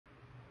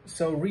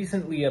So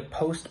recently a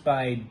post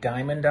by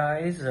Diamond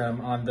Eyes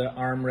on the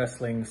arm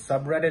wrestling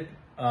subreddit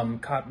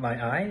caught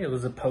my eye. It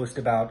was a post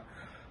about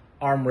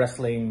arm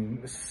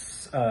wrestling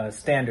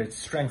standards,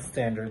 strength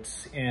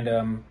standards.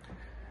 And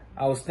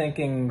I was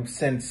thinking,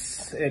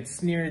 since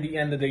it's near the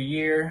end of the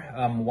year,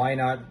 why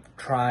not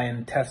try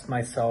and test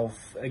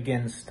myself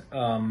against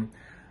all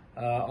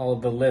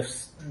of the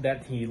lifts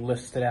that he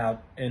listed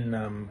out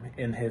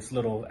in his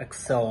little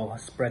Excel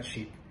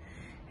spreadsheet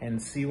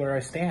and see where I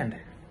stand.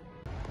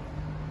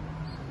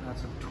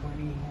 That's a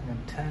 20 and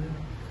a 10,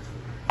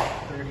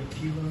 30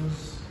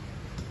 kilos.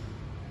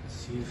 Let's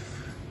see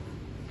if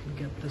we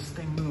can get this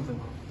thing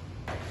moving.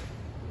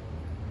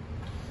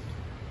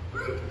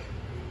 Okay,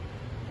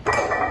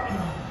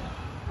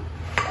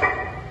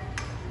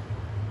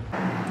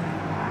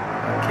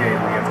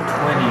 we have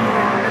 20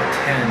 and a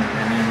 10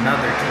 and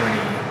another 20.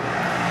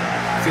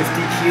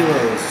 50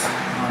 kilos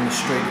on the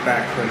straight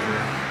back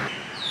pressure.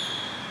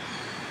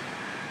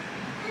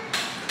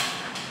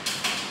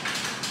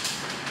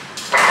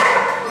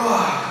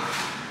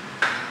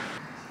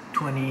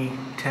 20,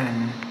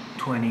 10,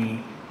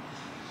 20,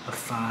 a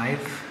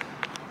 5,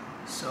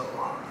 so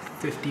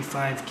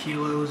 55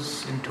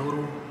 kilos in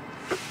total.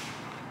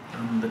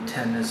 The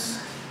 10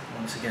 is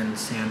once again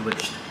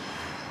sandwiched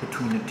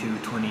between the two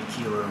 20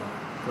 kilo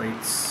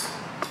plates.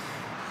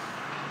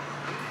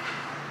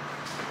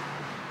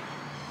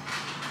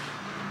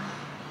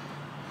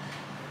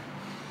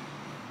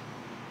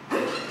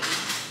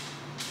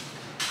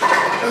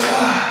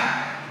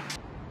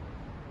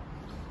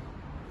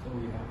 So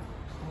we have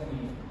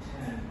 20,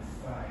 10,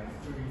 5,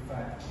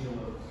 35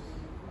 kilos.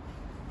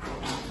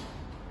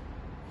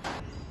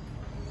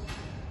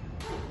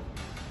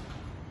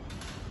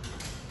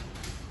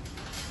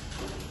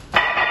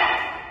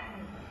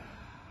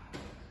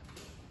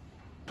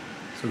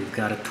 So we've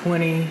got a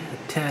 20, a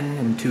 10,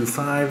 and two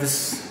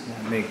 5s.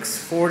 That makes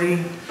 40.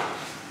 The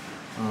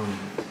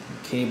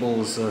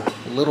cable is a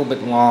little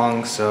bit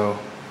long, so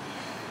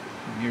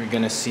you're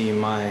gonna see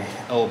my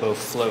elbow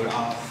float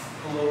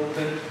off a little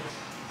bit.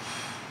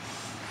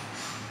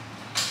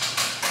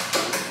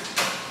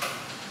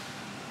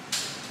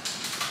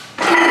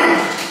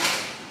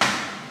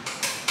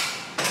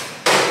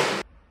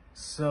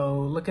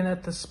 So looking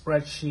at the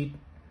spreadsheet,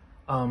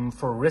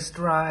 for wrist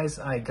rise,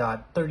 I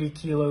got 30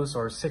 kilos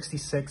or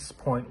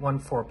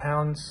 66.14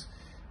 pounds.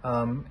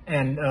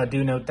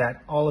 Do note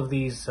that all of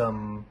these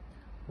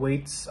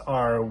weights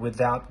are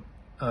without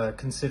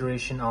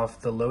consideration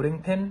of the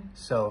loading pin.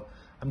 So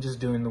I'm just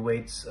doing the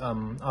weights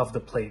of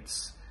the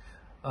plates.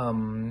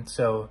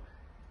 So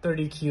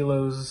 30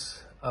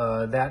 kilos,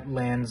 that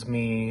lands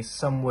me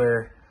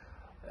somewhere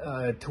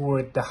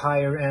toward the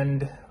higher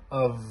end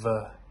of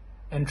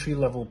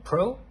entry-level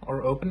pro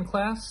or open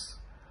class.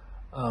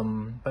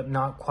 But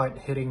not quite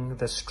hitting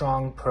the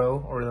strong pro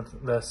or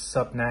the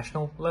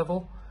sub-national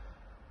level.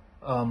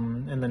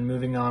 And then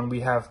moving on,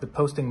 we have the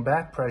posting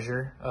back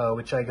pressure,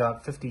 which I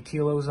got 50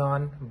 kilos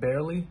on,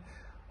 barely.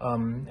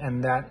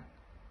 And that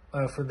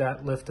for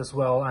that lift as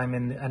well, I'm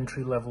in the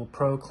entry-level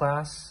pro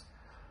class.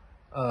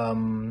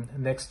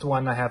 Next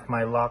one, I have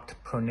my locked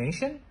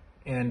pronation,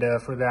 and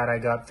for that I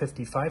got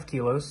 55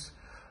 kilos.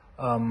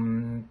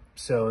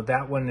 So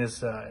that one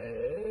is,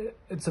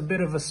 it's a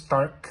bit of a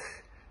stark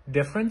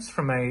difference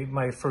from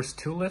my first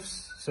two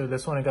lifts. So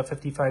this one I got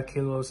 55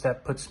 kilos.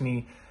 That puts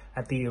me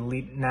at the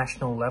elite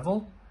national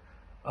level.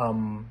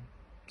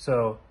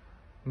 So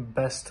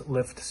best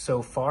lift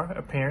so far,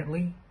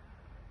 apparently.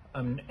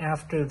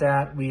 After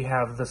that, we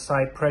have the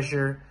side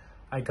pressure.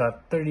 I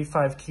got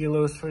 35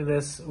 kilos for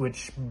this,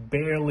 which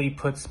barely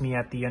puts me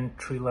at the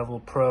entry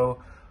level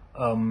pro.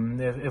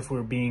 If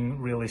we're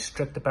being really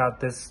strict about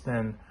this,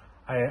 then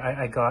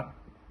I got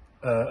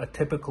a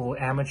typical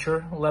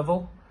amateur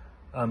level,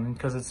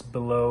 because it's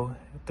below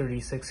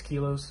 36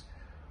 kilos.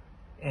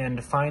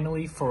 And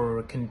finally,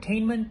 for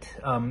containment,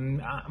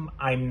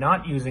 I'm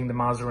not using the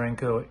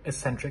Mazurenko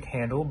eccentric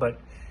handle,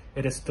 but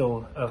it is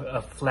still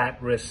a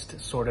flat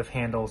wrist sort of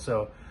handle,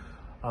 so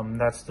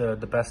that's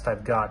the best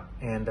I've got.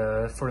 And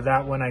for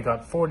that one, I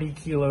got 40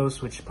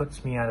 kilos, which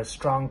puts me at a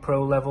strong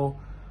pro level,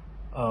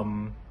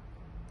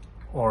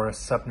 or a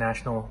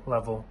sub-national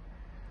level.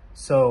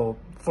 So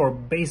for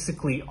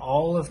basically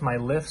all of my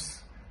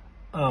lifts,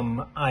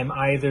 I'm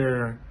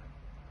either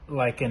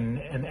like an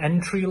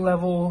entry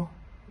level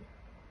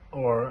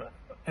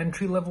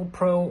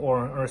pro,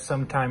 or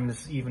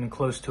sometimes even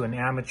close to an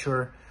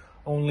amateur.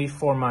 Only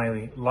for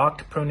my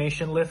locked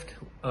pronation lift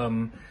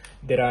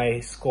did I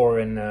score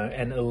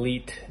an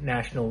elite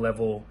national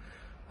level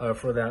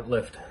for that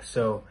lift.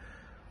 So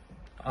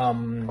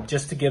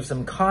just to give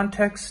some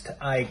context,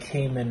 I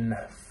came in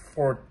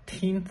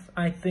 14th,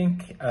 I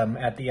think,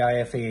 at the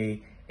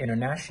IFA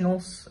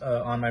Internationals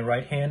on my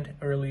right hand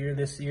earlier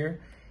this year,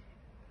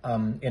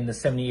 in the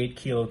 78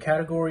 kilo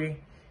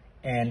category,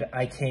 and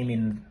I came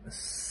in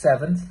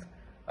 7th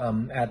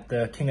at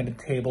the King of the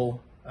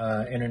Table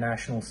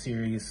International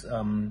Series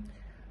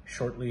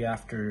shortly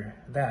after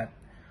that.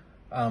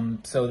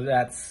 So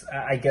that's,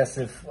 I guess,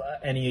 if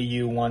any of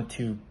you want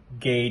to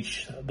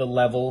gauge the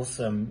levels,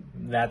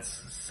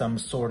 that's some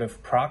sort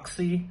of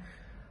proxy.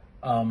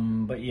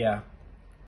 But yeah,